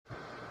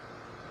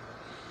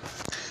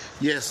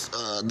Yes,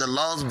 the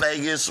Las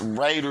Vegas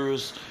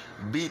Raiders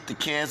beat the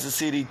Kansas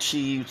City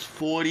Chiefs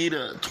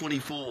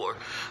 40-24.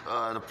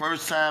 The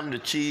first time the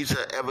Chiefs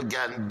had ever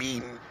gotten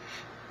beaten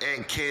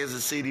in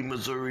Kansas City,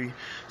 Missouri.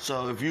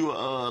 So if you're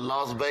a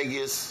Las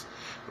Vegas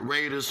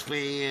Raiders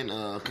fan,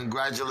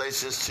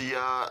 congratulations to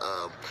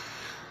y'all.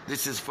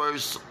 This is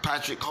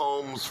Patrick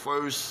Mahomes'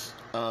 first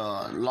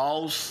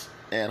loss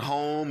at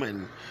home,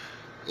 and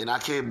I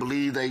can't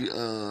believe they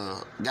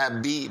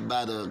got beat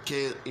by the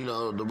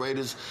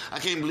Raiders. I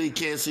can't believe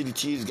Kansas City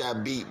Chiefs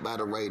got beat by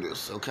the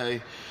Raiders.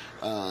 Okay,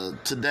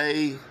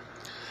 today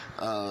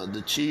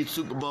the Chiefs,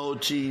 Super Bowl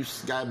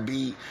Chiefs, got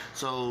beat,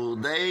 so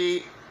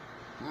they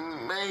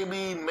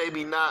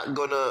maybe not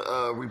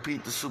gonna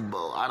repeat the Super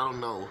Bowl. I don't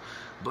know,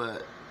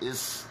 but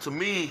it's to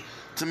me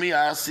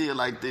I see it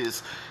like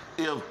this.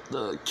 If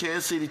the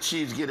Kansas City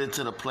Chiefs get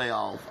into the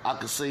playoff, I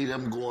can see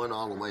them going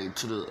all the way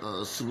to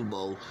the Super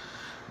Bowl.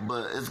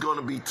 But it's going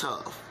to be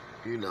tough,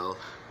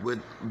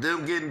 with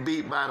them getting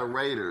beat by the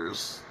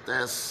Raiders.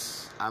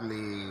 That's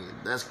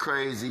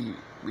crazy,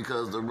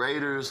 because the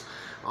Raiders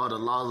are the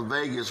Las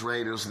Vegas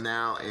Raiders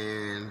now,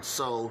 and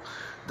so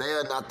they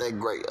are not that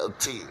great a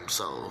team.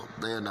 So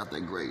they are not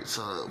that great.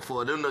 So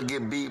for them to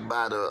get beat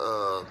by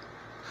the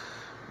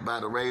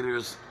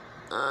Raiders,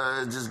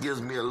 it just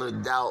gives me a little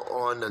doubt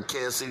on the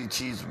Kansas City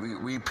Chiefs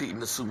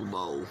repeating the Super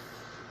Bowl.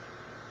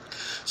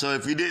 So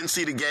if you didn't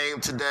see the game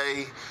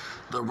today,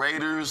 the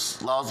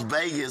Raiders, Las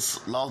Vegas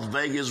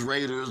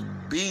Raiders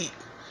beat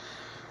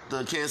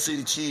the Kansas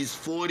City Chiefs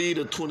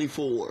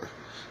 40-24.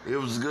 It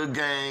was a good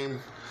game.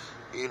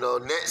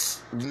 The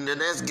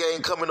next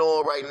game coming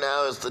on right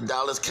now is the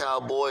Dallas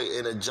Cowboys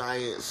and the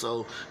Giants.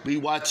 So be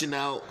watching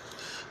out.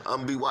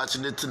 I'm be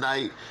watching it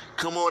tonight.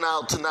 Come on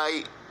out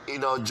tonight.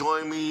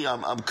 Join me.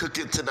 I'm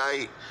cooking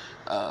tonight.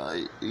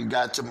 You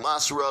got your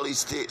mozzarella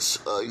sticks.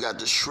 You got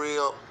the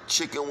shrimp,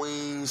 chicken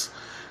wings.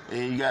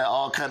 And you got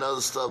all kind of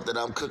other stuff that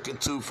I'm cooking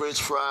too, French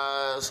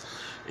fries,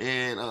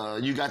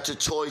 and you got your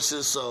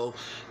choices. So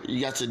you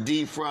got your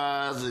deep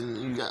fries, and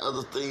you got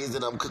other things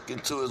that I'm cooking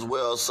too as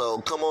well. So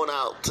come on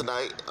out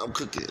tonight. I'm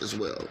cooking as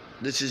well.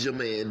 This is your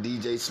man,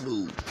 DJ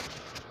Smooth.